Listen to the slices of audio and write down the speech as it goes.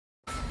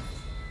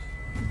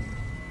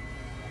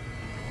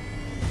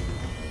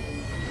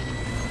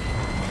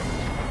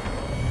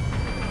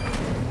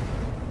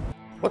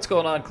What's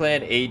going on,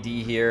 clan? AD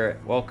here.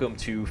 Welcome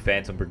to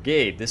Phantom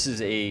Brigade. This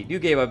is a new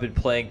game I've been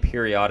playing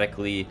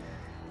periodically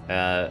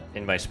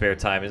in my spare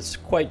time. It's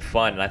quite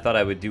fun, and I thought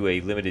I would do a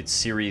limited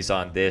series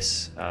on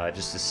this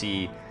just to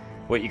see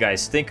what you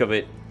guys think of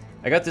it.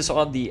 I got this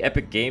on the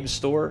Epic Games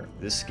Store.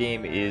 This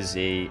game is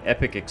a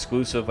Epic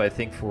exclusive, I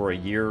think, for a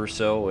year or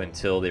so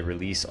until they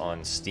release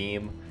on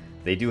Steam.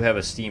 They do have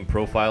a Steam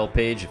profile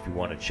page if you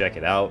want to check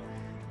it out.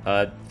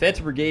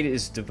 Phantom Brigade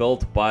is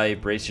developed by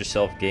Brace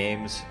Yourself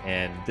Games,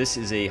 and this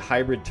is a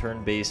hybrid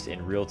turn-based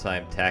and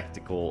real-time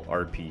tactical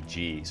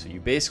RPG. So you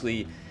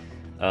basically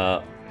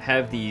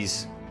have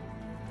these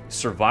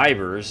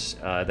survivors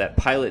that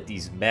pilot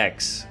these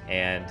mechs,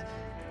 and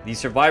these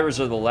survivors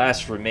are the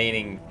last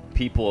remaining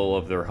people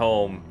of their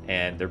home,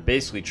 and they're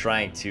basically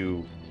trying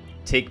to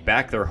take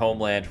back their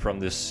homeland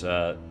from this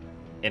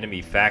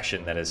enemy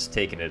faction that has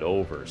taken it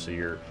over. So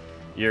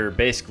you're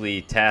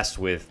basically tasked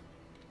with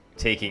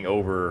taking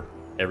over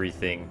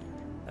everything,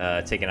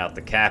 taking out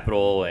the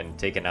capital and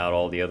taking out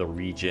all the other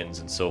regions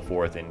and so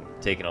forth, and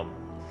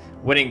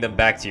winning them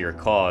back to your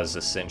cause,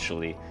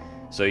 essentially.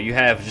 So you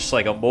have just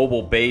like a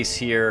mobile base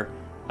here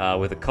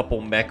with a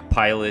couple mech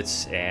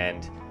pilots,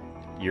 and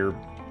you're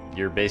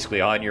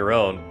basically on your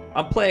own.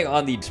 I'm playing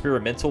on the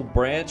experimental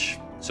branch,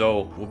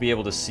 so we'll be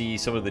able to see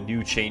some of the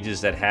new changes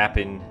that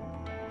happen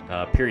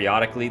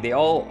periodically. They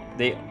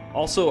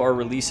also are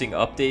releasing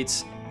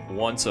updates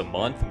once a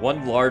month,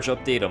 one large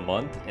update a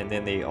month, and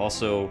then they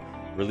also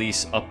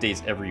release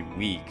updates every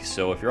week.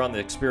 So if you're on the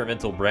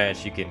experimental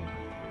branch, you can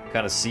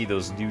kind of see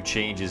those new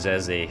changes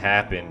as they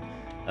happen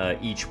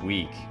each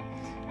week.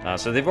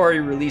 So they've already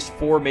released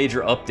 4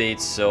 major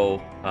updates,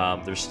 so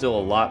there's still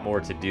a lot more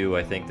to do,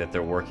 I think, that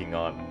they're working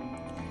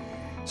on.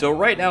 So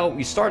right now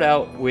we start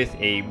out with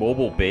a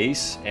mobile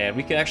base, and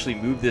we can actually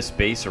move this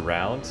base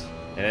around,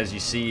 and as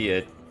you see,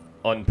 it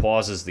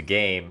unpauses the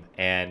game,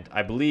 and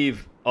I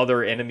believe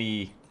other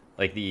enemy,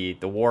 like the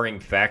warring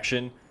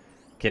faction,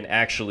 can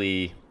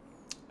actually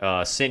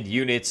send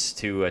units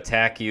to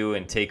attack you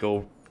and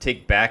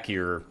take back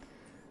your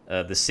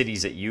the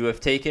cities that you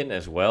have taken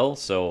as well.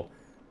 So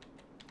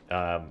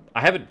I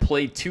haven't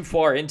played too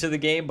far into the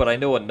game, but I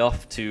know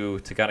enough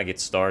to kind of get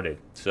started.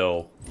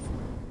 So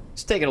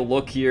just taking a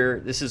look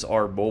here, this is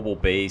our mobile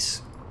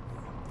base.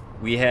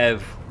 We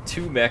have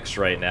 2 mechs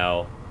right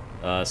now,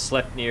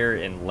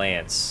 Sleipnir and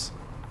Lance.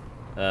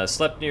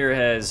 Sleipnir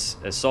has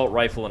an assault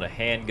rifle and a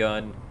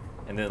handgun,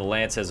 and then the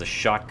Lance has a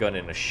shotgun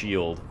and a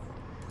shield.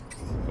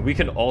 And we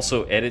can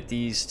also edit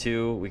these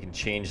too. We can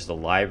change the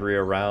livery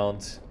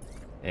around,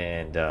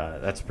 and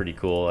that's pretty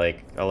cool.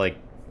 I like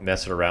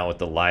messing around with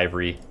the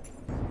livery.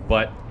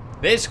 But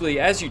basically,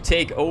 as you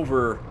take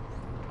over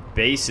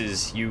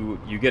bases, you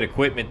get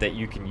equipment that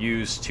you can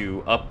use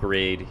to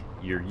upgrade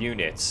your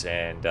units,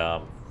 and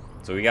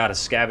so we gotta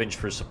scavenge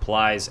for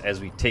supplies as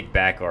we take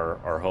back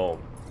our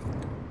home.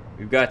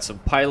 We've got some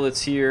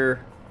pilots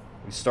here.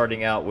 We're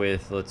starting out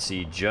with, let's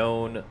see,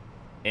 Joan,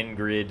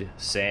 Ingrid,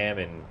 Sam,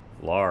 and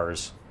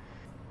Lars.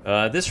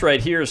 This right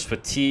here is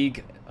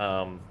fatigue.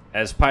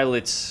 As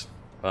pilots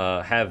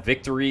have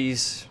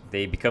victories,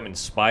 they become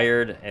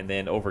inspired, and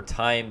then over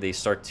time they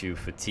start to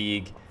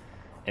fatigue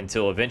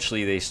until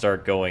eventually they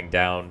start going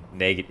down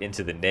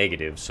into the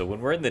negatives. So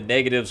when we're in the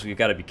negatives, we've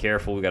got to be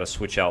careful. We've got to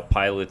switch out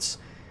pilots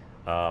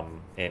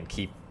and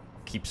keep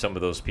some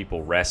of those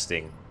people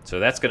resting. So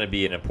that's going to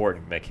be an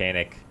important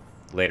mechanic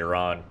later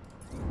on.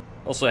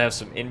 Also have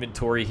some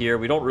inventory here.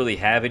 We don't really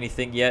have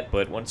anything yet,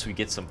 but once we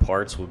get some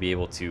parts, we'll be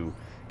able to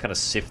kind of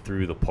sift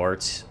through the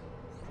parts.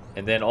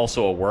 And then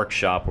also a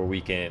workshop where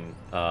we can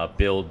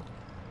build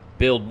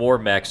more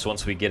mechs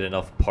once we get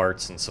enough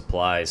parts and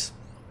supplies.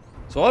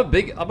 So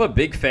I'm a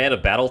big fan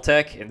of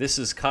BattleTech, and this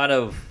is kind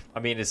of, I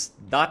mean, it's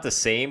not the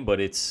same,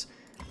 but it's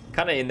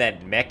kind of in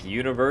that mech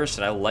universe,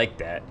 and I like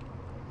that.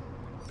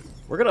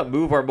 We're gonna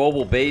move our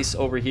mobile base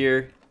over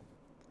here.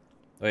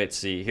 Let's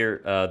see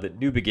here, the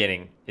new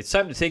beginning. It's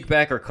time to take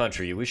back our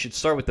country. We should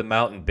start with the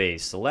mountain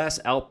base, the last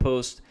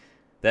outpost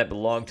that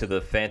belonged to the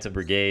Phantom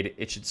Brigade.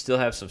 It should still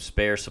have some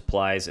spare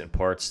supplies and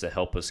parts to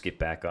help us get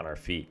back on our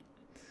feet.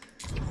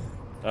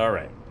 All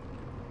right.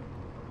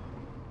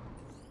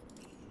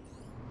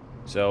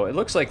 So it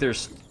looks like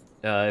there's,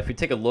 if we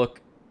take a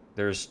look,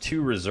 there's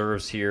 2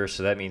 reserves here,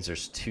 so that means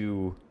there's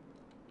 2,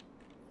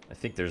 I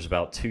think there's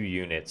about 2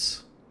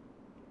 units.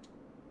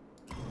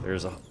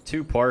 There's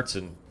 2 parts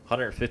and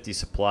 150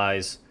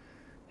 supplies,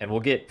 and we'll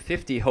get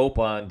 50 hope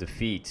on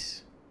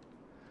defeat.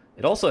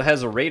 It also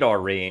has a radar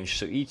range,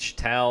 so each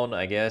town,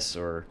 I guess,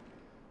 or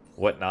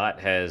whatnot,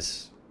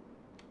 has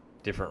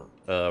different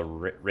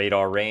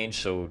radar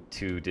range, so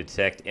to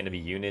detect enemy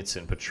units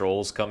and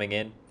patrols coming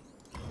in.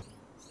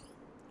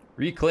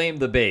 Reclaim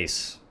the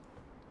base.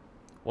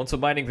 Once a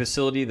mining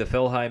facility, the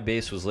Felheim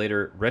base was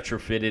later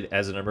retrofitted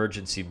as an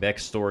emergency mech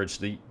storage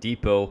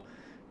depot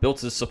built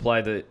to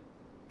supply the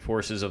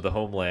forces of the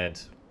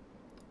homeland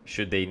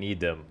should they need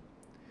them.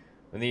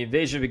 When the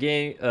invasion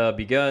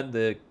begun,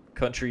 the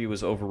country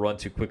was overrun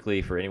too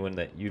quickly for anyone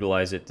that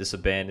utilized it. This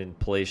abandoned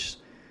place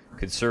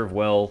could serve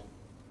well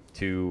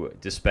to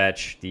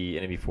dispatch the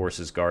enemy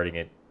forces guarding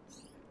it.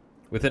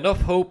 With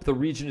enough hope, the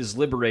region is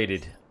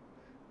liberated.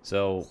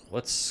 So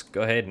let's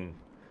go ahead and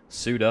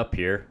suit up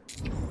here.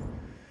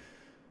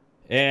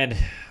 And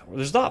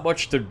there's not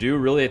much to do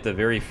really at the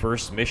very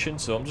first mission,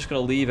 so I'm just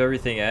going to leave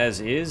everything as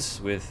is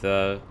with,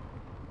 I'm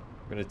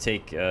going to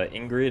take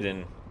Ingrid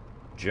and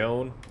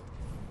Joan.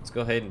 Let's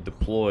go ahead and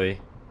deploy.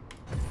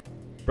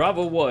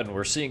 Bravo 1,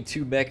 we're seeing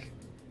two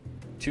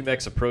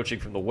mechs approaching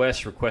from the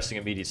west requesting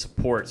immediate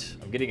support.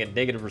 I'm getting a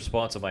negative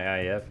response on my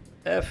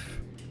IF.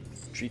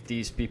 Treat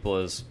these people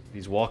as,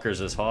 these walkers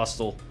as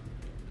hostile.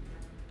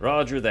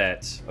 Roger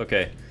that.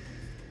 Okay.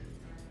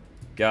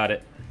 Got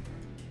it.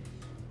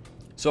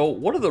 So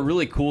one of the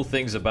really cool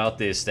things about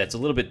this that's a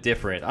little bit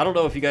different, I don't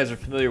know if you guys are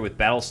familiar with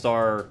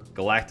Battlestar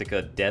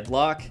Galactica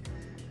Deadlock,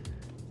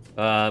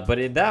 but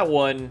in that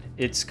one,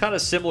 it's kind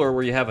of similar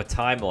where you have a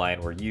timeline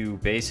where you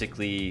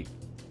basically,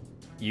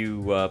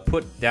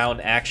 put down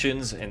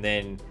actions and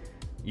then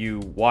you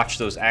watch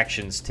those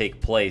actions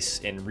take place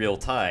in real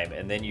time,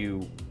 and then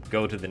you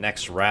go to the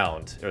next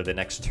round, or the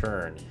next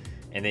turn,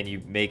 and then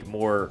you make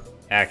more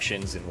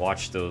actions and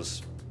watch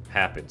those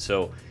happen.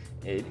 So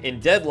in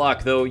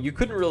Deadlock, though, you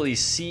couldn't really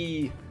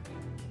see,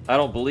 I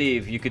don't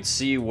believe you could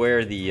see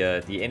where the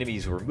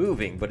enemies were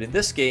moving, but in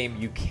this game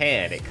you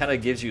can. It kind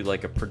of gives you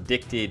like a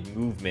predicted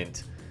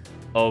movement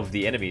of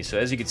the enemies. So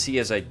as you can see,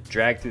 as I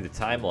drag through the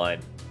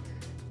timeline,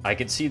 I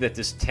can see that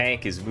this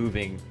tank is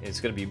moving. It's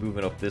going to be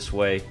moving up this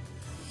way,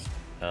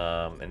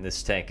 and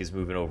this tank is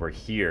moving over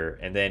here.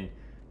 And then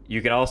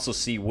you can also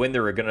see when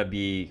they're going to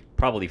be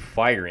probably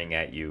firing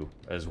at you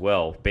as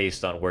well,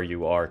 based on where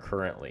you are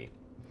currently.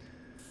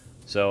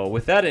 So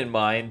with that in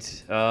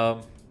mind,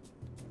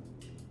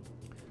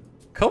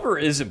 cover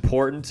is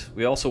important.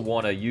 We also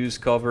want to use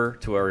cover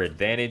to our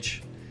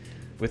advantage.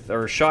 With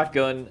our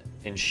shotgun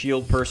and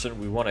shield person,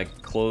 we want to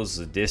close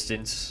the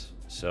distance.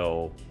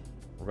 So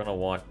we're going to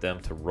want them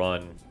to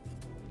run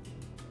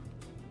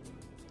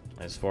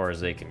as far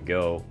as they can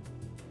go.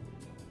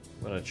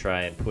 I'm going to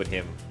try and put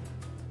him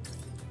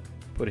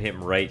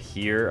right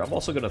here. I'm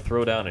also going to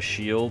throw down a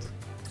shield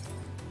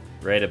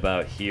right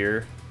about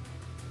here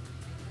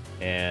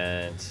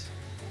and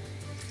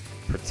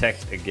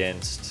protect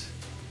against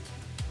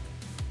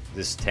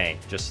this tank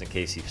just in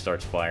case he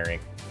starts firing.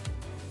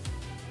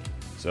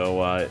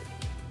 So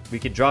we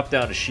can drop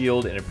down a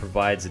shield and it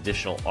provides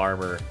additional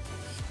armor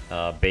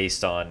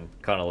based on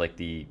kind of like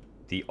the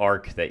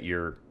arc that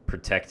you're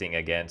protecting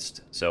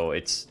against. So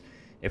it's,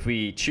 if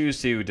we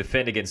choose to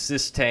defend against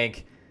this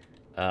tank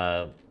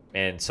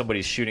and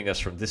somebody's shooting us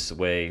from this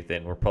way,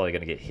 then we're probably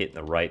going to get hit in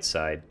the right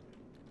side.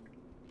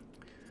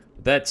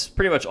 That's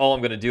pretty much all I'm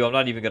going to do. I'm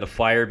not even going to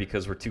fire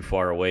because we're too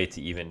far away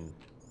to even...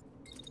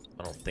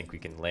 I don't think we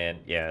can land.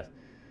 Yeah.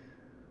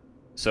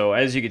 So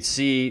as you can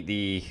see,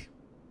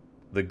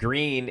 the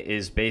green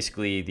is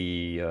basically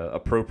the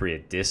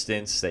appropriate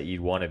distance that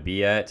you'd want to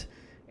be at.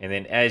 And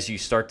then as you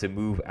start to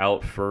move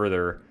out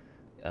further,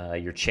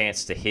 your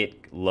chance to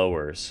hit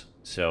lowers.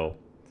 So,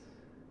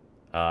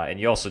 and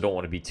you also don't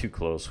want to be too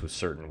close with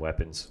certain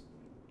weapons.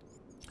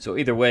 So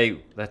either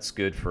way, that's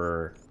good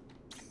for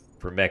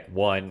Mech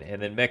 1.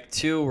 And then Mech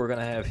 2, we're going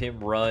to have him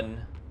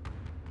run.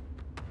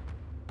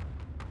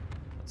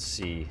 Let's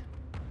see.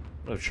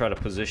 I'm going to try to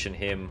position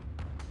him.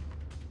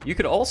 You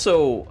could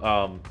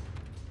also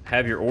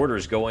have your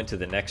orders go into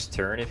the next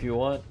turn if you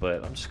want,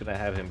 but I'm just going to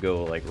have him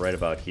go like right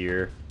about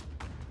here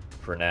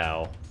for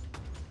now.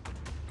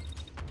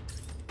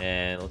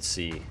 And let's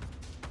see.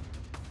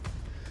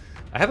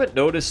 I haven't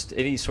noticed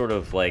any sort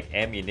of like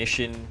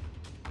ammunition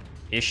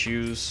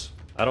issues.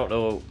 I don't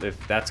know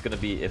if that's going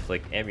to be, if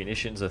like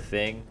ammunition's a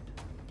thing.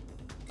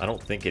 I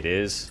don't think it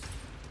is.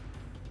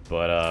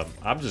 But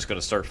I'm just going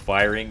to start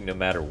firing no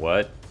matter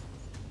what.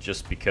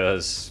 Just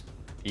because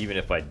even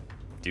if I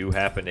do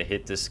happen to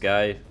hit this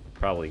guy,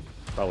 probably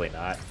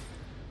not.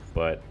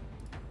 But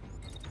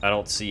I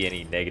don't see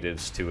any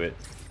negatives to it.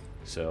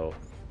 So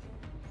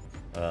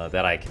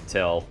that I can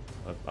tell.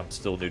 I'm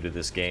still new to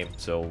this game,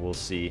 so we'll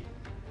see.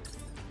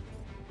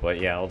 But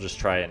yeah, I'll just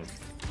try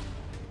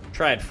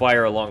and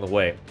fire along the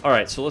way.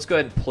 Alright, so let's go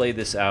ahead and play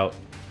this out.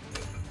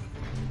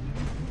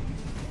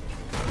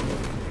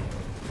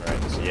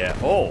 Alright, so yeah.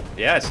 Oh,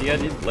 yeah, see, I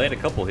did land a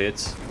couple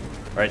hits.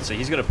 Alright, so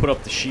he's going to put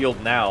up the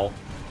shield now.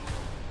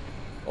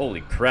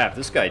 Holy crap,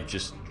 this guy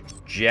just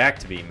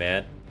jacked me,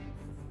 man.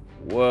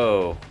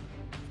 Whoa.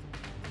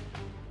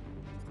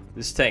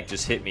 This tank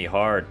just hit me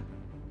hard.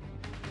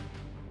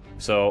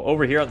 So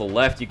over here on the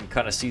left, you can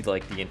kind of see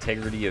like the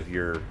integrity of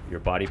your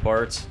body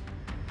parts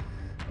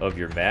of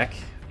your mech.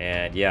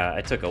 And yeah,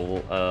 I took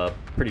a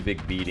pretty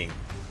big beating.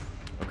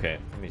 Okay,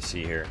 let me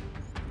see here.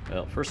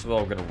 Well, first of all,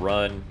 we're going to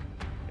run.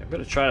 I'm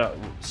going to try to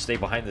stay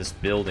behind this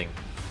building.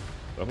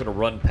 But I'm going to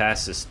run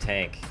past this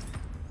tank.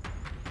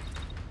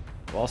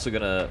 I'm also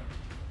going to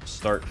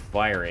start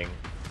firing.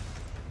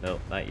 No,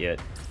 not yet.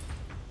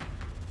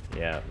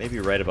 Yeah, maybe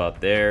right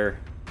about there.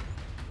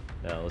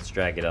 No, let's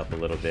drag it up a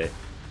little bit.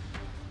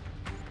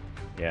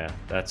 Yeah,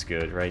 that's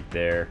good, right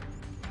there.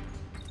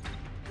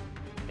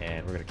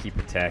 And we're going to keep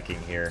attacking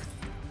here.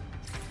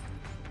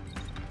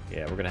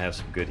 Yeah, we're gonna have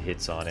some good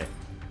hits on it.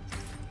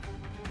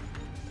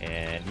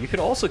 And you can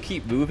also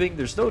keep moving.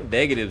 There's no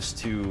negatives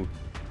to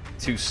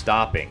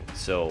stopping.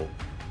 So,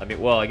 I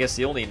mean, well, I guess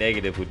the only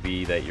negative would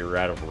be that you're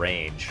out of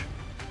range.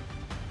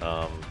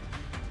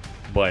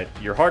 But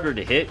you're harder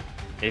to hit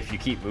if you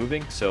keep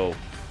moving. So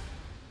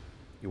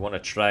you want to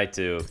try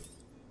to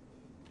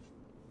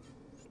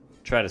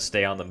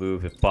stay on the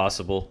move if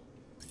possible.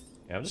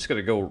 Yeah, I'm just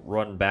gonna go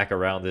run back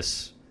around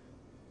this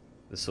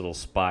little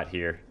spot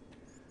here.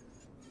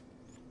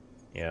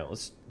 Yeah,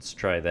 let's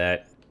try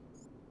that.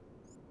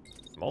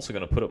 I'm also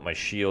gonna put up my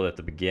shield at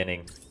the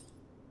beginning.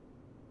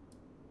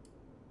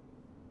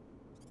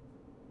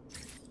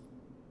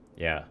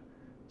 Yeah,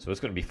 so it's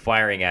gonna be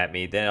firing at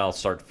me. Then I'll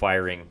start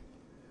firing.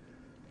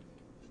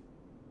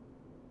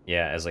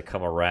 Yeah, as I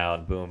come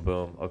around. Boom,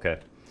 boom. Okay.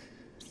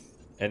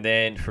 And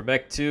then for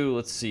Mech 2,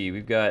 let's see.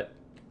 We've got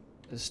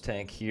this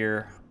tank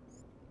here.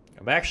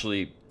 I'm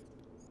actually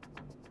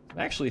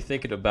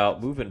thinking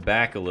about moving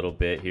back a little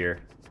bit here.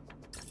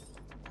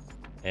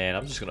 And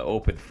I'm just going to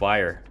open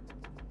fire.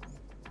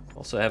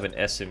 Also have an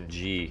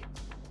SMG.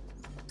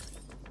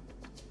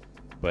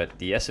 But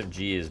the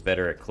SMG is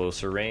better at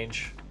closer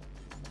range.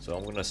 So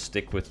I'm going to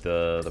stick with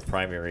the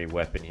primary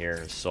weapon here.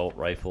 Assault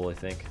rifle, I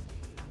think.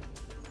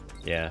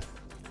 Yeah.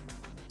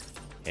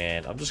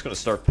 And I'm just going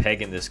to start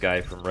pegging this guy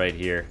from right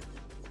here.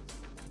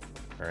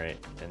 Alright,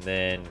 and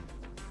then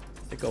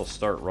I think I'll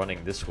start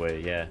running this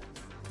way, yeah.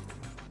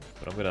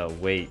 But I'm going to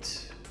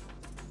wait.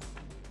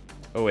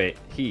 Oh wait,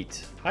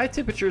 heat. High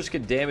temperatures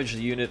can damage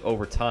the unit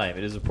over time.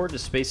 It is important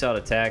to space out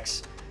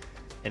attacks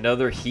and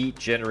other heat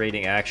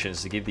generating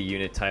actions to give the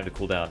unit time to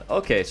cool down.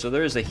 Okay, so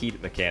there is a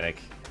heat mechanic.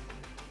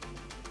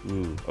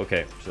 Ooh,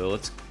 okay, so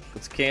let's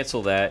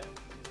cancel that.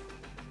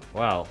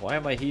 Wow, why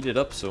am I heated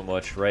up so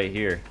much right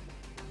here?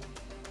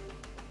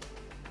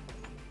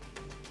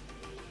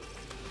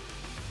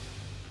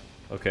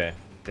 Okay,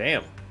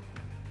 damn.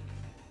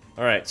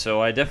 Alright,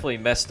 so I definitely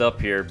messed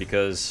up here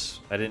because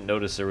I didn't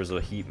notice there was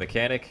a heat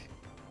mechanic.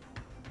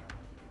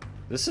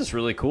 This is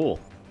really cool.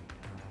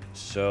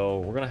 So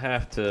we're gonna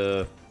have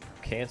to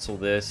cancel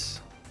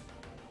this.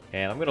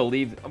 And I'm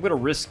gonna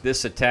risk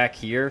this attack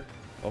here.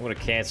 I'm gonna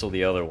cancel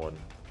the other one.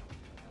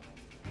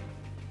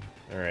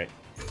 Alright,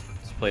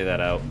 let's play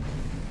that out.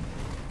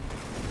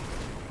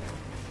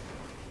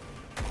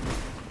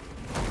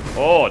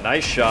 Oh,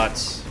 nice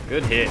shots.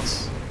 Good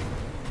hits.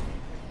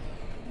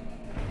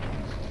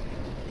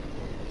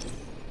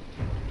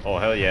 Oh,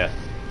 hell yeah.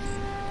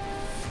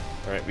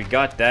 Alright, we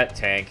got that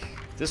tank.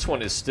 This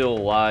one is still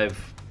alive.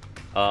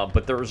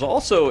 But there was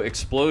also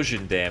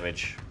explosion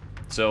damage.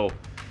 So,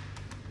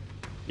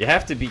 you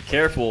have to be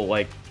careful.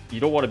 Like, you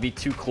don't want to be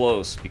too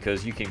close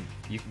because you can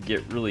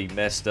get really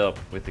messed up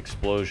with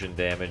explosion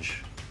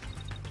damage.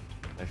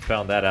 I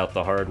found that out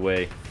the hard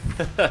way.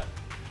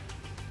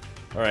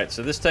 Alright,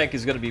 so this tank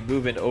is going to be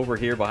moving over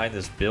here behind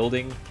this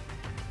building.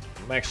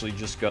 I'm actually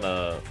just going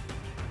to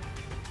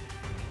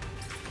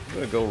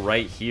go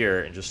right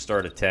here and just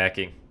start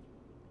attacking.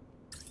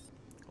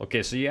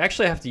 Okay, so you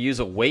actually have to use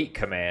a wait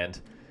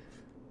command.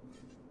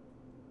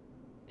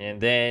 And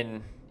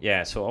then,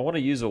 yeah, so I want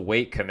to use a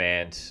wait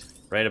command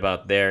right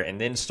about there and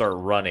then start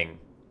running.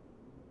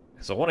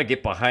 Because I want to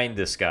get behind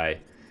this guy.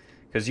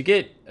 Because you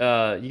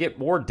get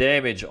more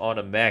damage on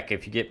a mech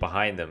if you get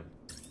behind them.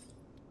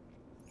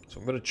 So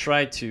I'm going to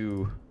try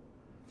to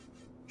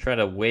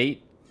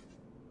wait.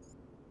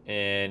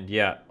 And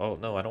yeah, oh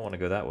no, I don't want to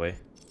go that way.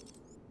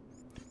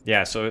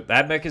 Yeah, so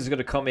that mech is going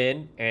to come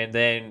in, and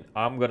then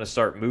I'm going to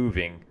start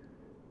moving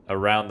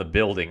around the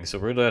building. So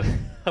I'm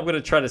going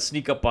to try to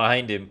sneak up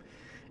behind him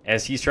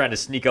as he's trying to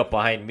sneak up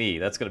behind me.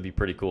 That's going to be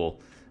pretty cool.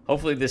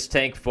 Hopefully this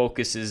tank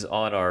focuses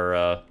on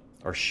our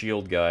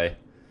shield guy.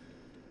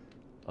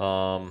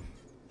 I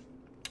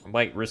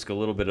might risk a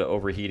little bit of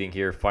overheating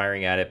here,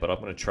 firing at it, but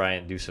I'm going to try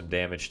and do some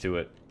damage to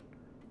it.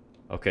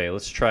 Okay,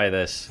 let's try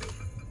this.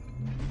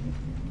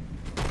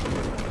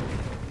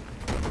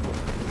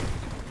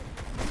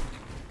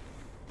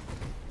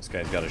 This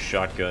guy's got a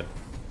shotgun.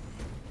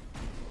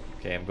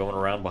 Okay, I'm going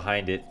around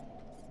behind it.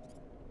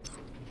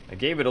 I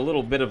gave it a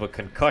little bit of a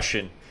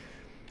concussion.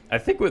 I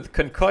think with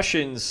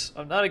concussions,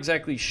 I'm not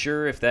exactly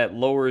sure if that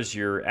lowers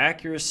your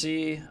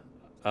accuracy.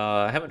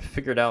 I haven't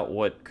figured out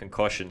what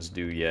concussions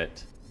do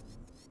yet.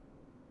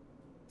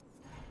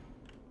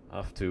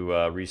 I'll have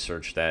to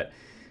research that.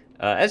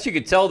 As you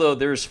can tell, though,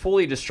 there's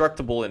fully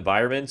destructible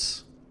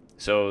environments.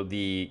 So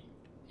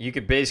you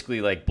could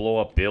basically like blow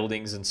up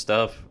buildings and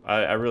stuff.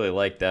 I really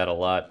like that a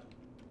lot.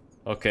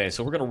 Okay,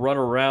 so we're gonna run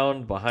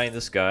around behind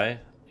this guy,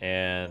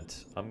 and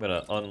I'm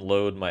gonna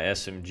unload my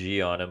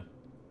SMG on him,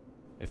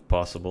 if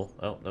possible.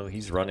 Oh no,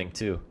 he's running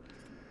too.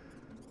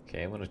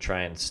 Okay, I'm gonna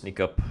try and sneak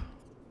up.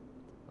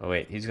 Oh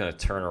wait, he's gonna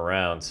turn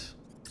around.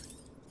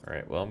 All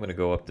right, well I'm gonna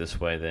go up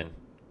this way then.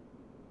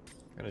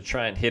 I'm gonna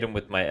try and hit him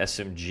with my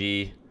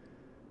SMG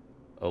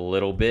a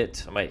little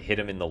bit. I might hit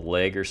him in the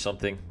leg or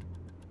something.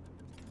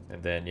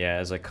 And then, yeah,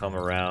 as I come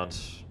around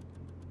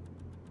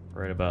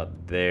right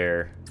about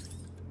there,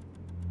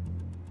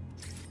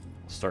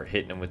 I'll start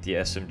hitting him with the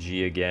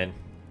SMG again.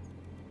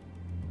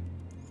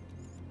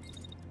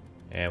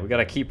 And we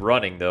gotta keep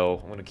running, though.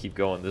 I'm gonna keep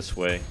going this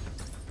way.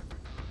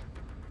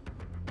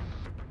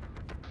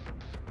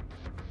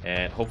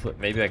 And hopefully,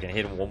 maybe I can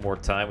hit him one more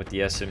time with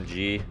the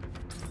SMG.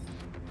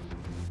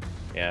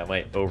 Yeah, I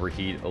might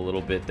overheat a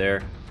little bit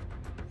there.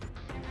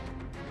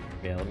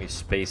 Yeah, let me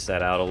space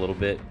that out a little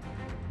bit.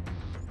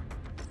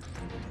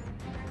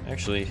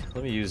 Actually,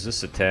 let me use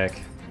this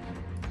attack.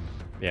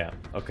 Yeah,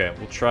 okay,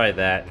 we'll try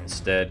that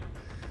instead.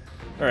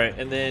 Alright,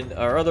 and then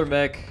our other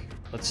mech,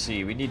 let's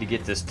see, we need to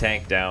get this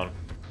tank down.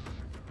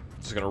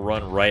 Just gonna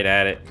run right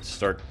at it and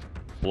start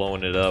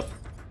blowing it up.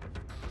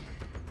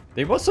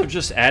 They must have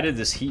just added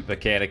this heat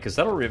mechanic, because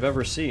I don't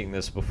remember seeing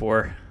this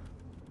before.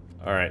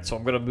 Alright, so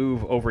I'm going to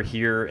move over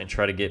here and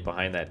try to get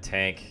behind that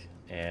tank.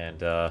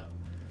 And I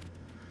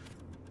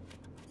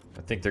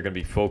think they're going to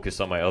be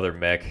focused on my other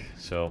mech.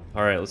 So,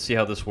 alright, let's see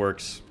how this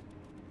works.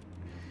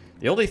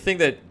 The only thing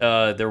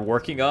that they're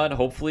working on,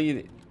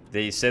 hopefully,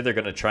 they said they're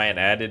going to try and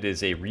add it,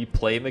 is a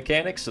replay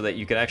mechanic, so that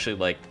you can actually,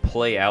 like,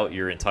 play out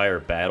your entire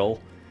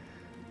battle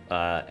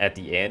at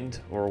the end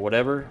or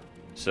whatever.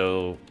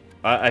 So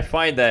I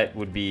find that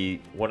would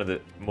be one of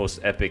the most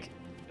epic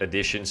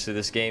additions to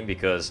this game,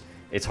 because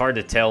it's hard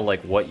to tell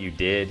like what you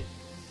did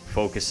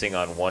focusing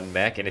on one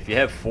mech, and if you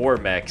have 4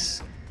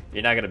 mechs,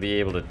 you're not going to be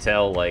able to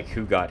tell like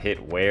who got hit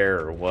where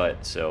or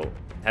what. So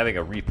having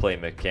a replay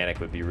mechanic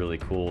would be really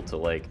cool to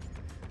like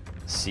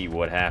see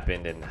what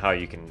happened and how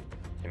you can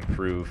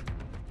improve.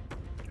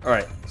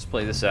 Alright, let's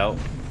play this out.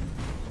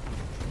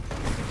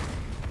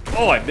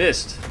 Oh, I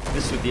missed!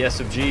 Missed with the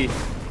SMG.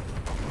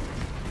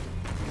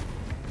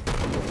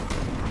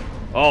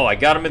 Oh, I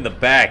got him in the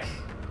back.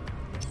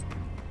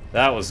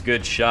 That was a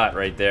good shot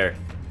right there.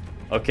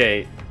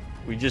 Okay,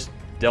 we just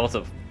dealt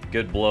a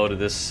good blow to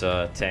this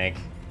tank.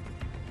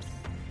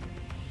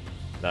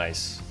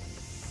 Nice.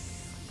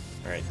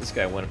 Alright, this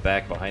guy went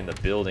back behind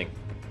the building.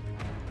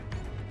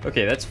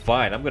 Okay, that's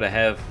fine. I'm gonna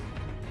have...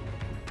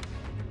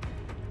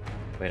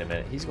 Wait a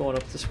minute, he's going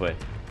up this way.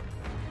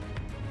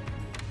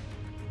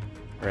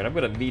 Alright, I'm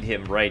gonna meet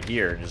him right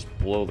here and just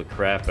blow the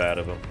crap out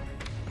of him.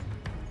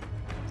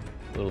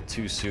 A little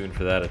too soon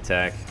for that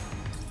attack.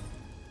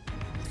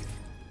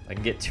 I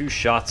can get 2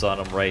 shots on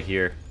him right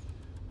here.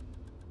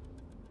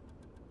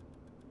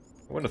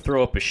 I'm going to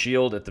throw up a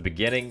shield at the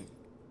beginning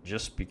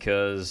just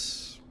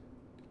because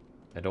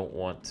I don't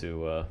want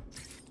to...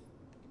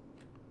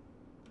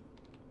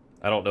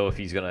 I don't know if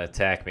he's going to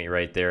attack me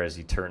right there as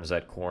he turns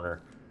that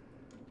corner.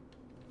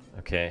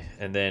 Okay,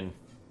 and then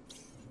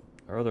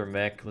our other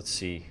mech, let's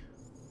see.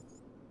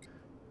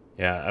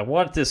 Yeah, I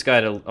want this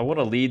guy to... I want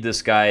to lead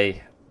this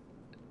guy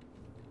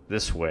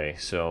this way,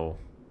 so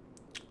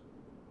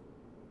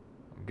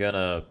I'm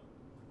gonna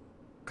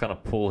kind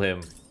of pull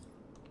him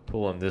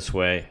this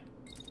way.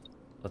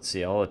 Let's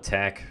see, I'll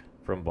attack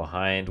from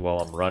behind while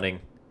I'm running.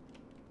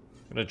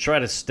 I'm gonna try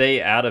to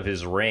stay out of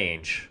his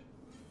range,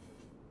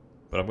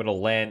 but I'm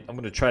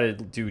gonna try to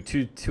do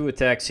two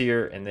attacks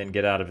here and then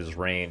get out of his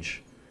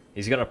range.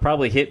 He's gonna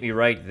probably hit me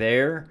right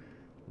there,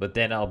 but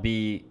then I'll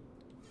be,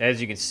 as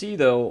you can see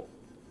though,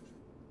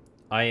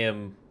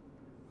 I'm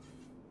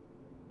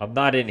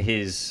not in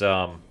his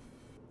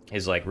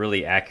like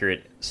really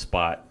accurate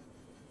spot.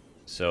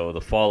 So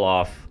the fall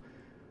off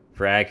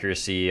for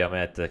accuracy, I'm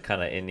at the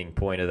kind of ending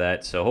point of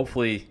that. So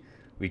hopefully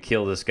we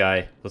kill this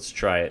guy. Let's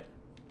try it.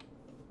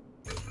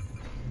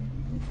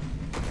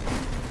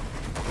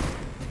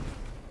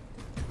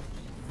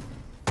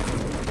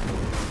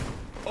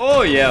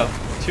 Oh yeah,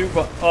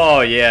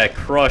 oh yeah,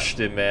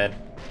 crushed him, man.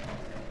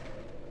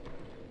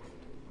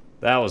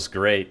 That was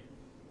great.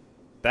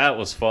 That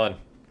was fun.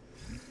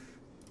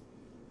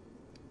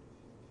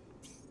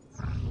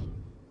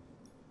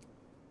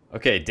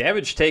 Okay,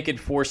 damage taken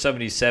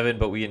 477,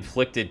 but we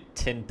inflicted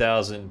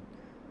 10,000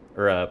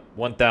 or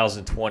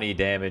 1,020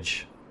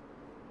 damage.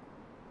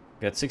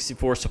 Got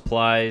 64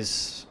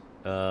 supplies.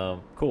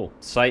 Cool.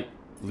 Site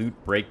loot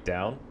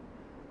breakdown.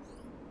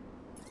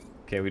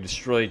 Okay, we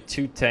destroyed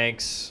 2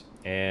 tanks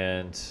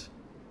and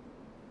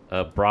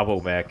a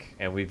Bravo mech,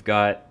 and we've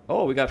got,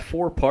 oh, we got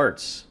 4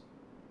 parts.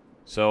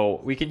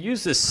 So we can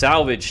use this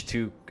salvage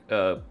to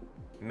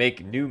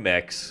make new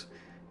mechs.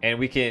 And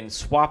we can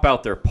swap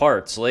out their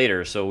parts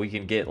later, so we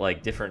can get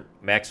like different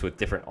mechs with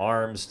different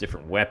arms,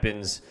 different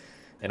weapons,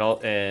 and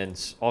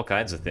all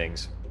kinds of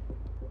things.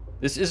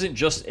 This isn't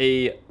just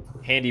a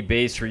handy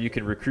base where you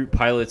can recruit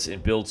pilots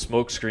and build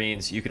smoke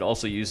screens. You can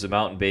also use the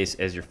mountain base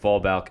as your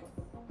fallback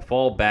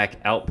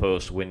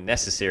outpost when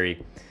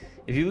necessary.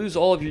 If you lose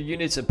all of your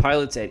units and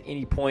pilots at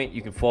any point,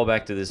 you can fall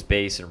back to this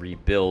base and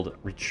rebuild.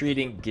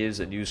 Retreating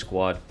gives a new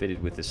squad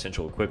fitted with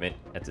essential equipment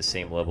at the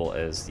same level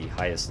as the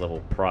highest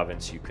level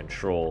province you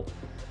control.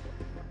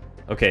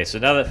 Okay, so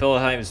now that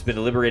Felheim has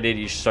been liberated,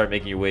 you should start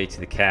making your way to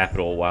the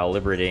capital while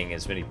liberating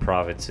as many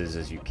provinces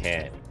as you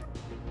can.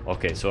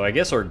 Okay, so I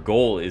guess our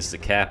goal is the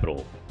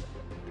capital.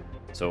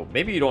 So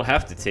maybe you don't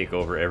have to take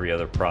over every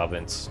other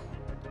province.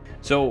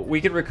 So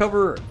we can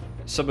recover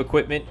some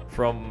equipment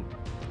from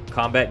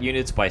combat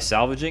units by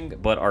salvaging,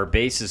 but our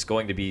base is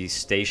going to be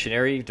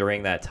stationary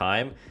during that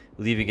time,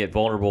 leaving it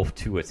vulnerable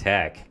to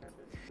attack.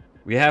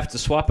 We have to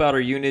swap out our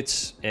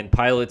units and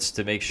pilots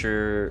to make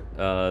sure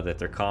that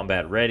they're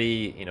combat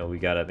ready. You know, we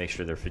gotta make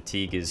sure their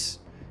fatigue is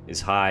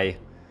high.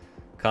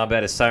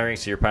 Combat is tiring,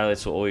 so your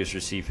pilots will always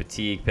receive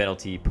fatigue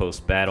penalty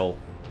post-battle.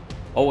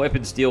 All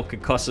weapons deal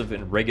concussive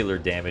and regular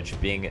damage.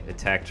 Being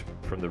attacked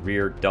from the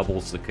rear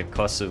doubles the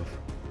concussive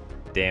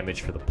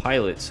damage for the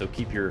pilot, so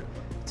keep your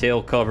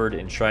tail covered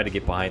and try to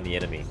get behind the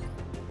enemy.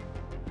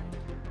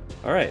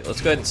 Alright,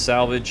 let's go ahead and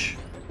salvage.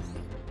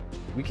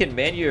 We can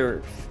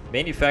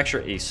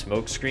manufacture a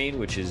smoke screen,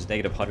 which is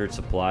 -100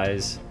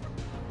 supplies.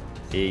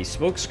 A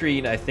smoke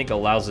screen, I think,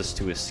 allows us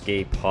to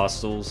escape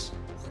hostiles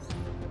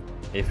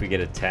if we get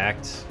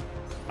attacked.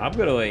 I'm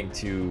going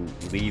to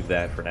leave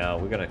that for now.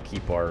 We're going to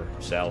keep our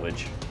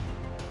salvage.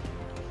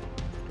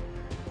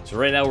 So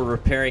right now we're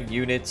repairing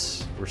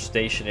units. We're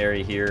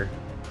stationary here.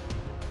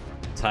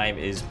 Time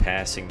is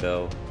passing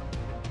though.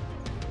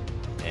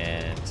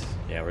 And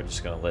yeah, we're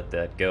just going to let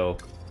that go.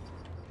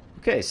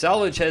 Okay,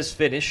 salvage has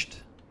finished.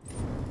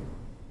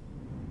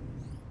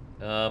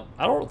 I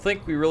don't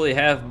think we really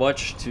have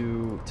much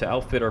to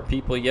outfit our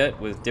people yet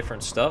with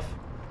different stuff.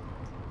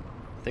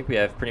 I think we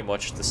have pretty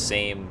much the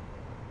same.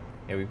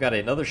 Yeah, we've got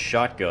another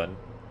shotgun,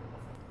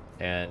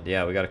 and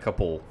yeah, we got a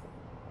couple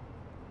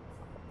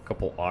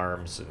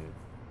arms and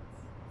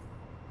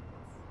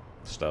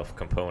stuff,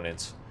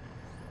 components.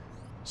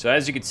 So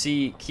as you can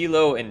see,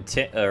 Kilo and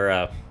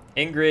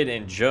Ingrid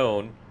and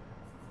Joan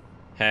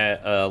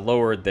had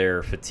lowered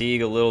their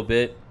fatigue a little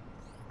bit.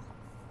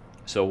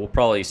 So we'll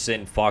probably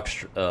send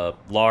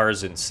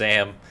Lars and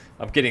Sam.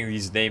 I'm getting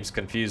these names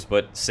confused,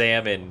 but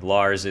Sam and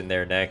Lars in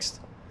there next.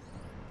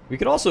 We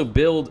could also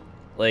build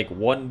like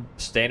one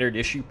standard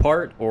issue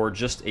part or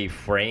just a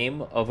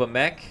frame of a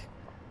mech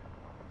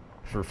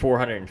for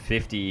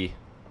 450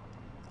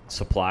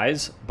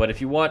 supplies. But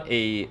if you want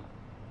a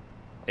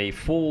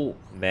full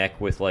mech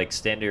with like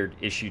standard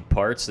issued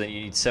parts, then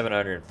you need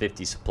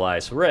 750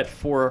 supplies. So we're at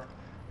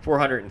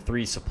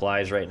 403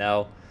 supplies right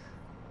now.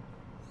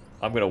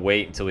 I'm gonna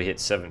wait until we hit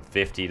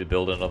 750 to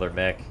build another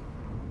mech.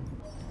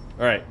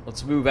 Alright,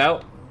 let's move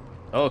out.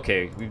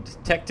 Okay, we've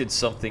detected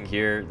something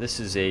here. This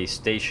is a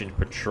station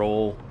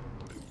patrol.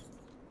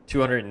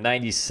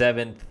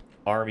 297th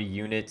Army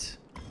unit.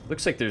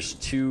 Looks like there's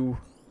two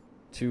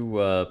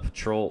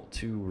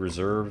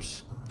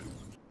reserves.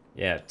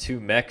 Yeah,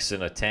 2 mechs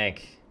and a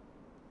tank.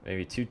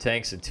 Maybe 2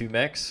 tanks and 2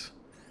 mechs.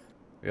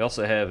 We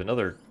also have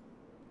another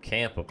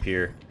camp up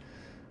here.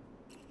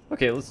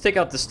 Okay, let's take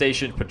out the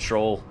station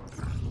patrol.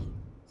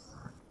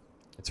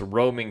 It's a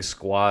roaming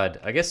squad.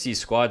 I guess these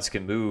squads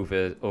can move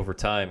over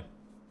time.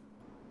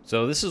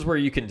 So this is where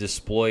you can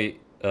deploy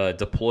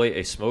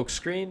a smoke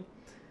screen.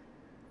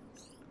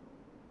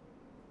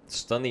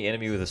 Stun the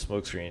enemy with a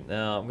smoke screen.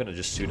 Now I'm gonna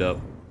just suit up.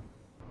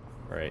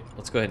 All right,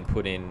 let's go ahead and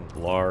put in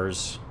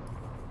Lars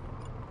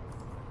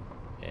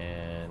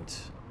and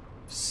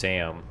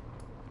Sam.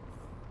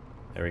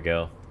 There we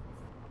go.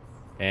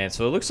 And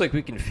so it looks like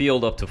we can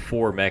field up to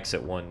 4 mechs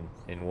in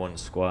one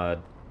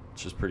squad,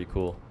 which is pretty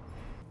cool.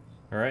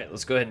 All right,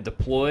 let's go ahead and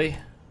deploy.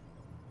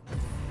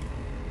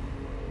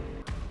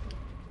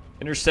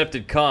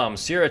 Intercepted comms.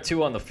 Sierra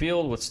 2 on the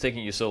field. What's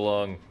taking you so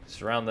long?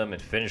 Surround them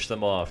and finish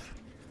them off.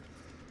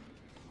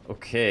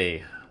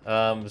 Okay.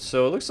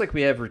 So it looks like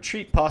we have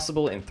retreat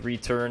possible in 3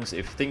 turns.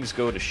 If things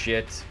go to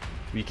shit,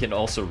 we can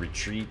also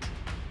retreat.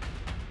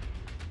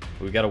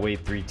 We gotta wait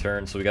 3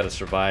 turns, so we gotta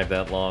survive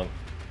that long.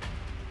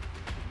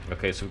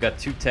 Okay, so we've got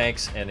 2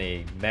 tanks and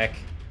a mech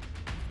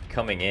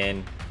coming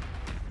in.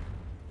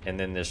 And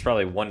then there's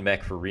probably 1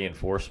 mech for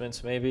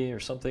reinforcements, maybe,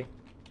 or something.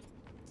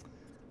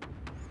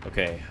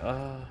 Okay,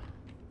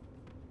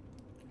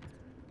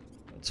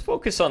 let's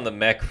focus on the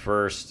mech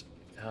first.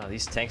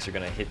 These tanks are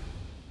gonna hit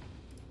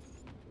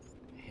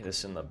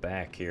us in the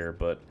back here,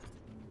 but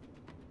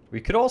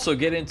we could also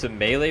get into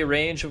melee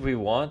range if we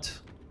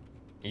want.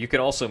 You can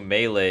also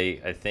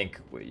melee, I think,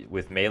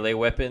 with melee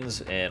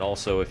weapons, and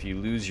also if you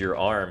lose your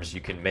arms,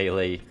 you can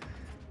melee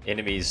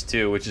enemies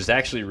too, which is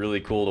actually really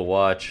cool to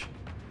watch.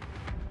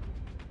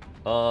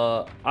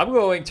 I'm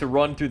going to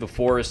run through the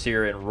forest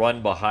here and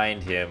run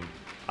behind him.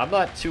 I'm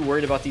not too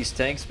worried about these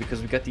tanks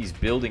because we've got these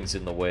buildings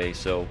in the way,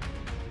 so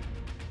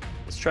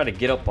let's try to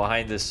get up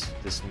behind this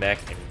mech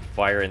and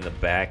fire in the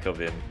back of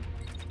him.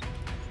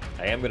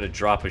 I am going to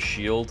drop a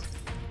shield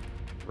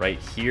right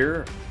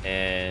here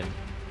and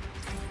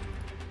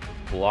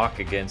block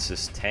against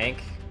this tank.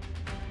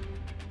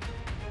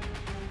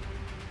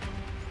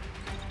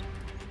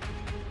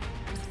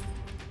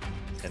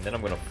 And then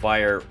I'm going to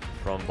fire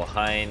from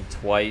behind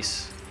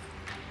twice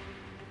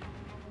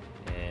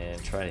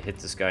and try to hit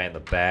this guy in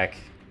the back.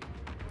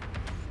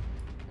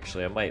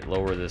 Actually, I might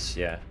lower this.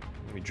 Yeah,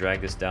 let me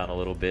drag this down a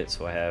little bit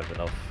so I have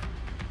enough.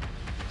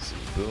 See,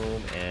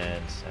 boom,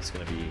 and that's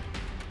going to be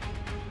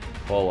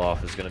fall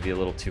off is going to be a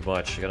little too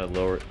much. I got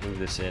to move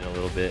this in a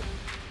little bit.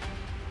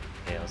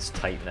 Yeah, let's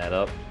tighten that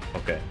up.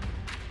 Okay,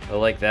 I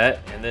like that.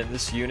 And then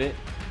this unit.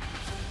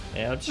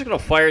 And I'm just going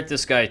to fire at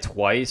this guy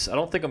twice. I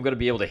don't think I'm going to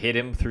be able to hit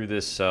him through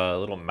this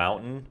little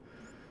mountain.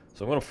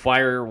 So I'm going to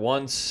fire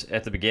once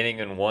at the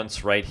beginning and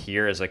once right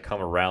here as I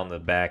come around the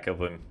back of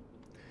him.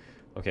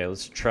 Okay,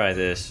 let's try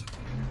this.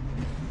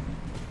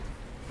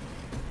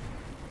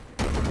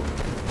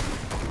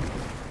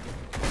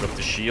 Put up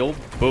the shield.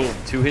 Boom.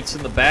 2 hits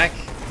in the back.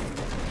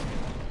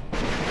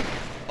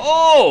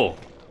 Oh!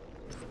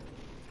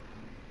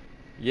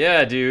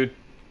 Yeah, dude.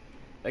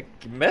 I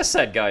messed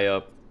that guy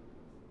up.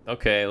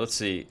 Okay, let's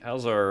see.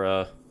 How's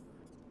our,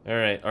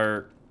 Alright,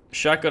 our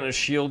shotgun and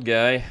shield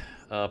guy,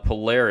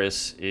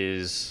 Polaris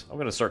is... I'm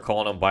gonna start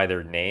calling them by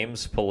their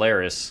names.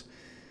 Polaris.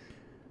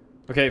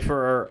 Okay,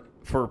 for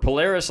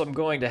Polaris, I'm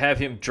going to have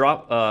him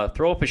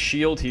throw up a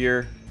shield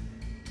here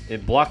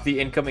and block the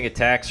incoming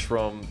attacks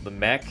from the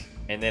mech,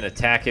 and then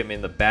attack him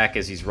in the back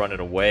as he's running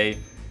away.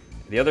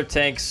 The other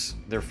tanks,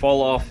 their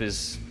fall off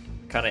is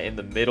kind of in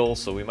the middle,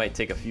 so we might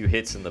take a few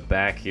hits in the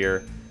back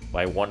here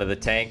by one of the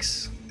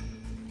tanks.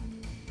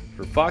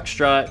 For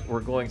Foxtrot,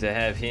 we're going to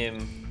have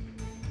him...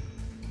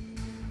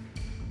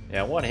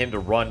 Yeah, I want him to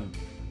run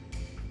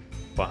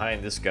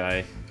behind this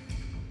guy.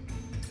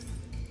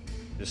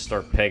 Just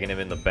start pegging him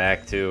in the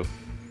back, too.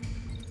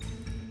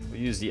 We'll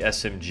use the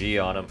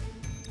SMG on him.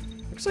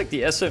 Looks like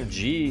the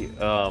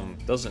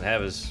SMG doesn't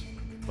have as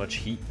much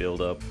heat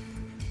buildup.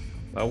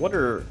 I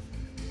wonder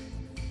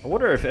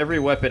if every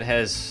weapon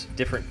has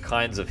different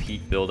kinds of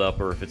heat buildup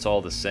or if it's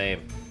all the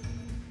same.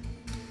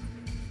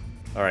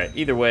 Alright,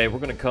 either way, we're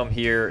going to come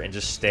here and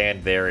just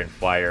stand there and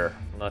fire.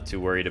 I'm not too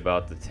worried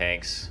about the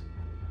tanks.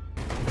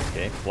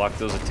 Okay, block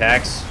those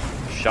attacks.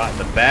 Shot in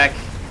the back.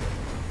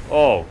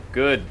 Oh,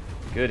 good.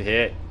 Good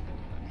hit.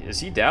 Is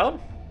he down?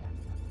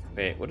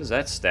 Wait, what does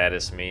that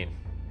status mean?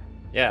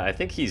 Yeah, I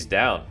think he's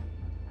down.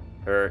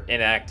 Or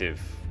inactive.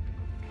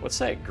 What's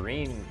that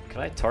green? Can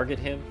I target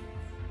him?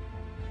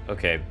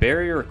 Okay,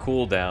 barrier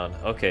cooldown.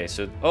 Okay,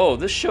 so... Oh,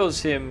 this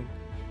shows him...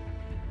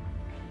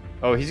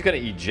 Oh, he's gonna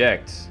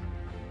eject.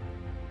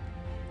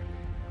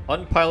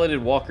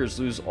 Unpiloted walkers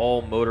lose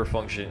all motor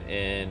function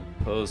and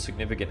pose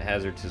significant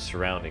hazard to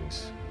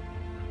surroundings.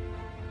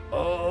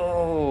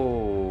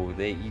 Oh,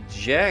 they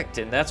eject,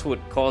 and that's what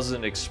causes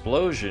an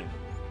explosion.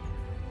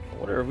 I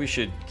wonder if we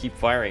should keep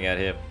firing at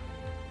him.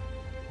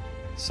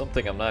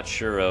 Something I'm not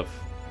sure of.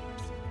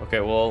 Okay,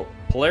 well,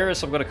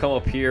 Polaris, I'm going to come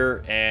up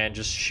here and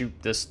just shoot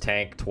this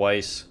tank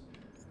twice.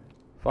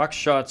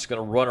 Foxtrot's going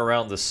to run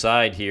around the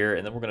side here,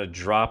 and then we're going to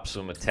drop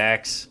some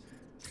attacks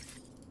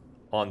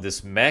on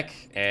this mech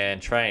and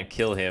try and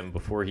kill him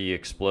before he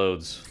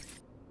explodes.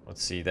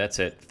 Let's see, that's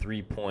at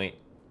 3 point...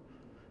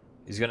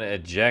 He's going to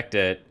eject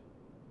at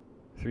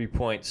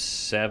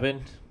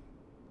 3.7,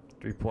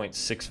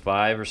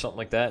 3.65 or something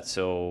like that,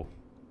 so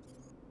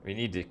we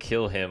need to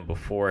kill him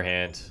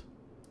beforehand.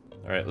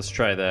 Alright, let's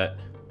try that.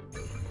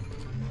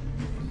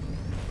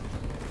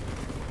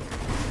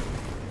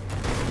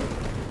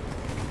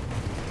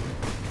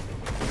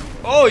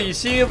 Oh, you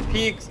see him?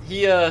 He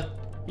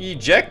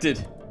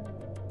ejected.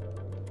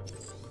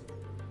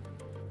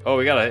 Oh,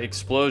 we got an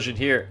explosion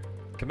here.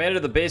 Commander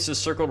of the base is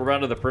circled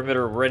around to the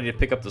perimeter. We're ready to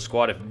pick up the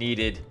squad if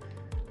needed.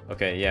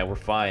 Okay, yeah, we're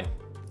fine.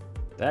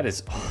 That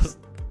is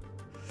awesome.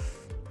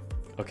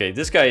 Okay,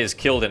 this guy is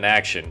killed in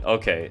action.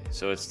 Okay,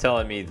 so it's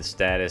telling me the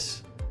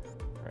status.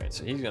 Alright,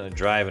 so he's going to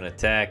drive an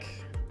attack.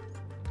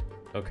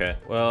 Okay,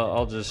 well,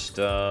 I'll just...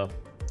 I'm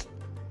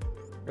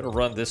going to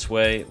run this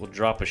way. We'll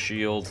drop a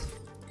shield.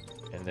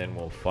 And then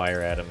we'll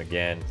fire at him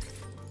again.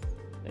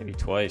 Maybe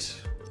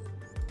twice.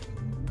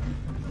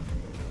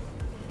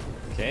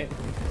 Okay.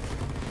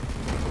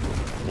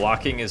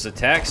 Blocking his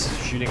attacks.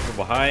 Shooting from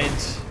behind.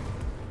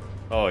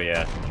 Oh,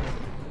 yeah.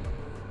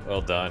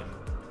 Well done.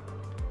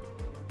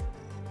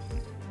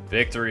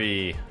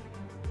 Victory.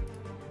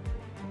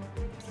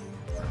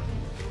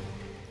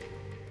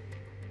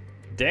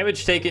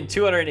 Damage taken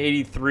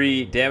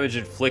 283. Damage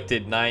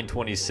inflicted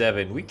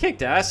 927. We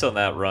kicked ass on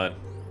that run.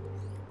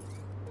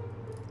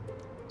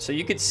 So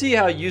you can see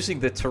how using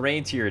the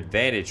terrain to your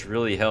advantage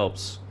really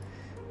helps.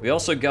 We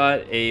also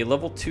got a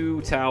level 2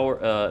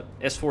 tower,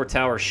 S4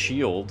 tower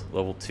shield,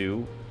 level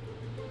 2.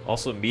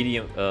 Also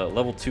medium,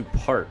 level 2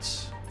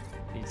 parts.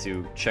 Need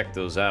to check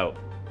those out.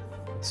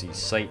 Let's see,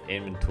 site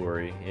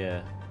inventory,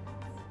 yeah.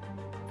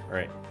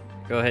 Alright,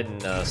 go ahead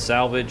and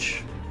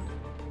salvage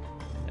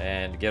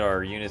and get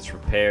our units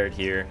repaired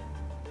here.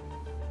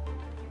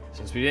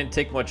 Since we didn't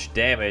take much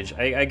damage,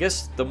 I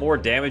guess the more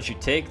damage you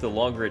take, the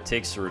longer it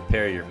takes to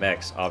repair your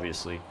mechs,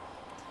 obviously.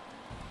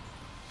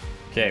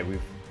 Okay,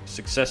 we've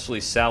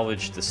successfully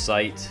salvaged the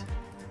site.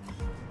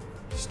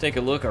 Just take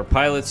a look. Our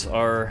pilots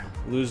are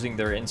losing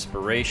their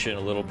inspiration a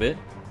little bit.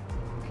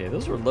 Okay,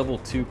 those were level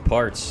 2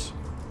 parts.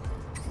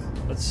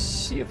 Let's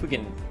see if we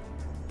can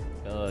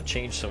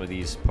change some of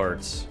these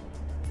parts.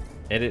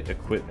 Edit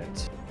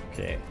equipment.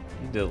 Okay,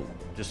 need to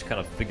just kind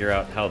of figure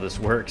out how this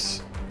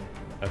works.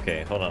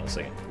 Okay, hold on a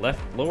second.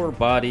 Lower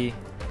body.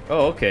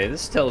 Oh, okay,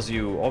 this tells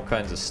you all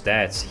kinds of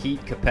stats.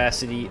 Heat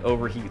capacity,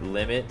 overheat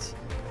limit.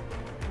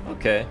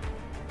 Okay.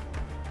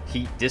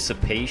 Heat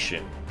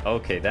dissipation.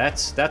 Okay,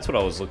 that's what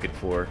I was looking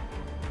for.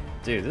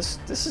 Dude, this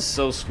is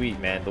so sweet,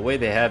 man. The way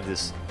they have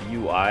this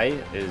UI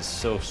is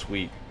so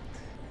sweet.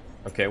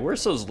 Okay,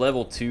 where's those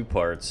level 2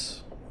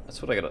 parts?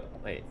 That's what I gotta...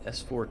 Wait,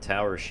 S4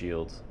 tower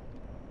shield.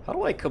 How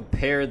do I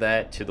compare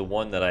that to the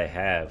one that I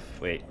have?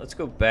 Wait, let's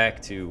go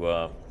back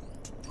to...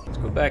 let's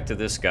go back to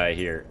this guy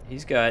here.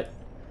 He's got...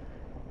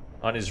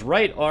 On his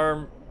right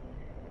arm...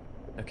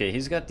 Okay,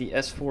 he's got the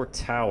S4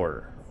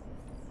 tower.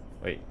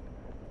 Wait.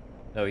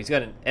 No, he's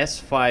got an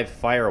S5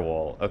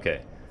 firewall.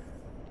 Okay.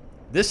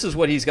 This is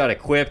what he's got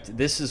equipped.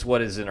 This is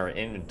what is in our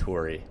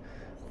inventory.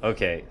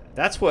 Okay,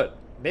 that's what...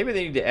 Maybe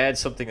they need to add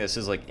something that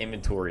says, like,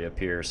 inventory up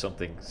here or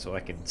something so I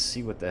can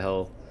see what the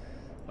hell...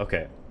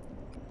 Okay.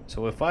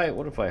 So if I...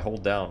 What if I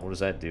hold down? What does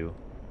that do?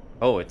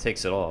 Oh, it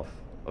takes it off.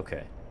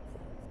 Okay.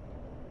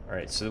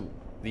 Alright, so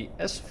the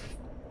S...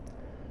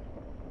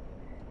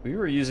 We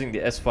were using the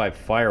S5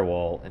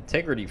 firewall.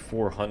 Integrity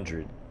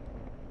 400.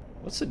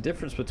 What's the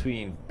difference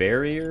between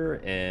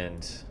barrier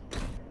and...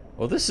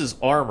 Well, this is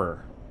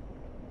armor.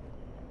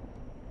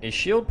 A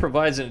shield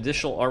provides an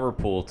additional armor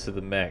pool to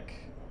the mech.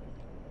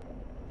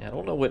 I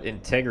don't know what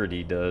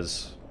integrity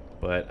does,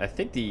 but I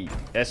think the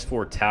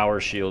S4 tower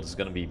shield is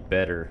going to be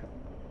better.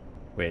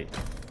 Wait.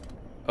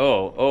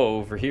 Oh,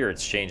 over here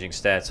it's changing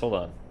stats. Hold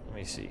on. Let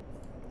me see.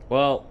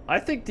 Well, I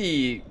think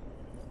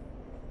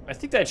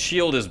that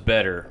shield is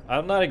better.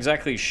 I'm not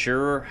exactly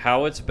sure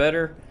how it's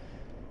better.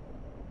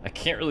 I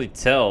can't really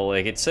tell.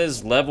 Like, it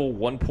says level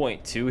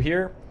 1.2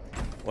 here.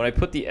 When I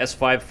put the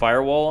S5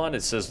 firewall on,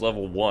 it says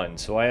level 1.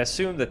 So I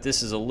assume that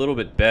this is a little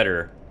bit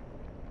better.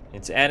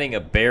 It's adding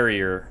a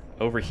barrier.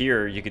 Over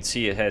here, you can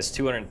see it has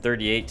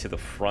 238 to the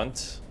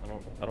front.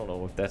 I don't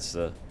know if that's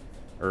the...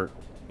 Or,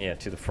 yeah,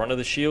 to the front of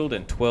the shield,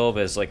 and 12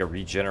 as like a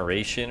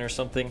regeneration or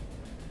something.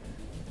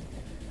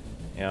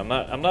 Yeah,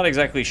 I'm not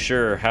exactly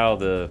sure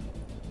how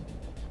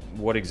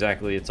what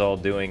exactly it's all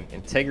doing.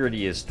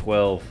 Integrity is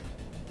 12.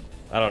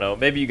 I don't know.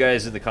 Maybe you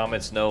guys in the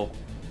comments know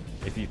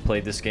if you've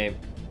played this game.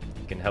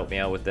 You can help me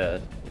out with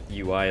the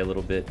UI a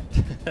little bit.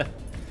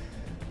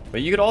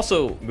 But you could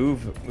also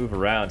move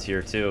around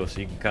here too, so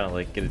you can kind of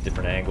like get a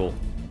different angle.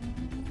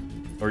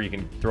 Or you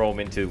can throw them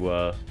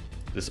into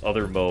this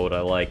other mode I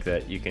like,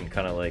 that you can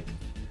kind of like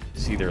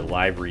see their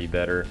library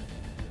better.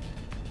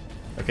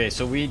 Okay,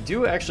 so we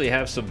do actually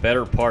have some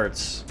better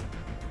parts.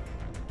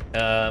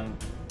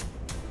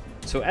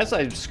 So as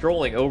I'm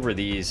scrolling over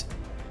these,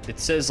 it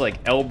says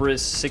like Elbrus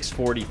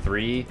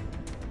 643,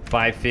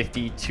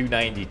 550,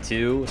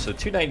 292. So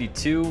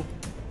 292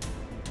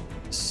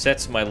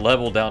 sets my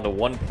level down to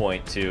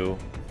 1.2.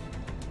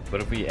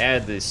 But if we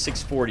add the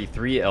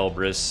 643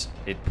 Elbrus,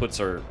 it puts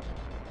our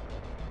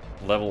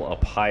level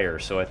up higher.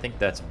 So I think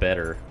that's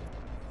better.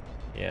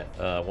 Yeah,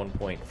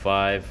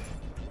 1.5.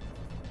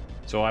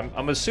 So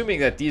I'm assuming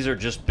that these are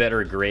just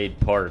better grade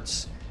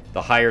parts.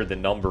 The higher the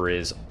number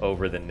is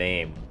over the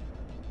name.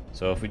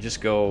 So if we just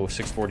go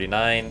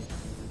 649,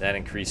 that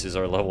increases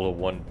our level to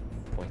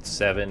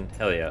 1.7.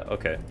 Hell yeah,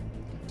 okay.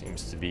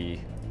 Seems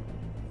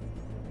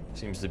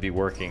to be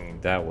working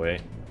that way.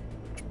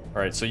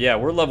 Alright, so yeah,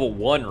 we're level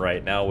 1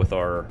 right now with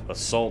our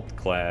assault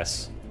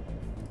class.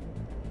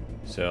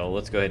 So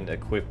let's go ahead and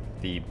equip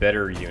the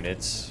better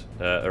units,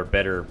 or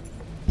better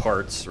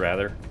parts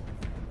rather.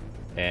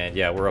 And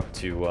yeah, we're up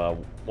to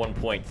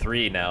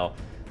 1.3 now.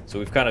 So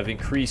we've kind of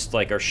increased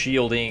like our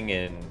shielding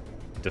and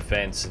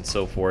defense and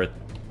so forth.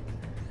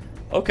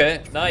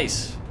 Okay,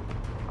 nice.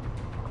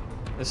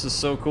 This is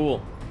so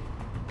cool.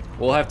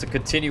 We'll have to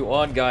continue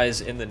on,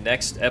 guys, in the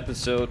next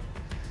episode.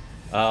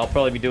 I'll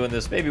probably be doing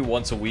this maybe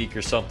once a week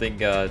or something.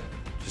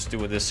 Just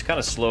doing this kind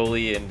of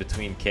slowly in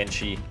between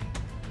Kenshi.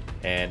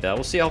 And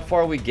we'll see how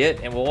far we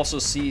get. And we'll also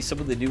see some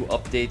of the new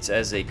updates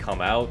as they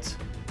come out.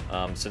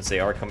 Since they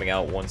are coming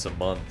out once a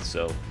month.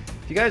 So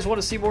if you guys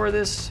want to see more of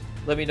this,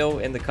 let me know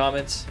in the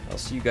comments. I'll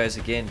see you guys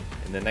again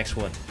in the next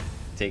one.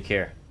 Take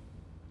care.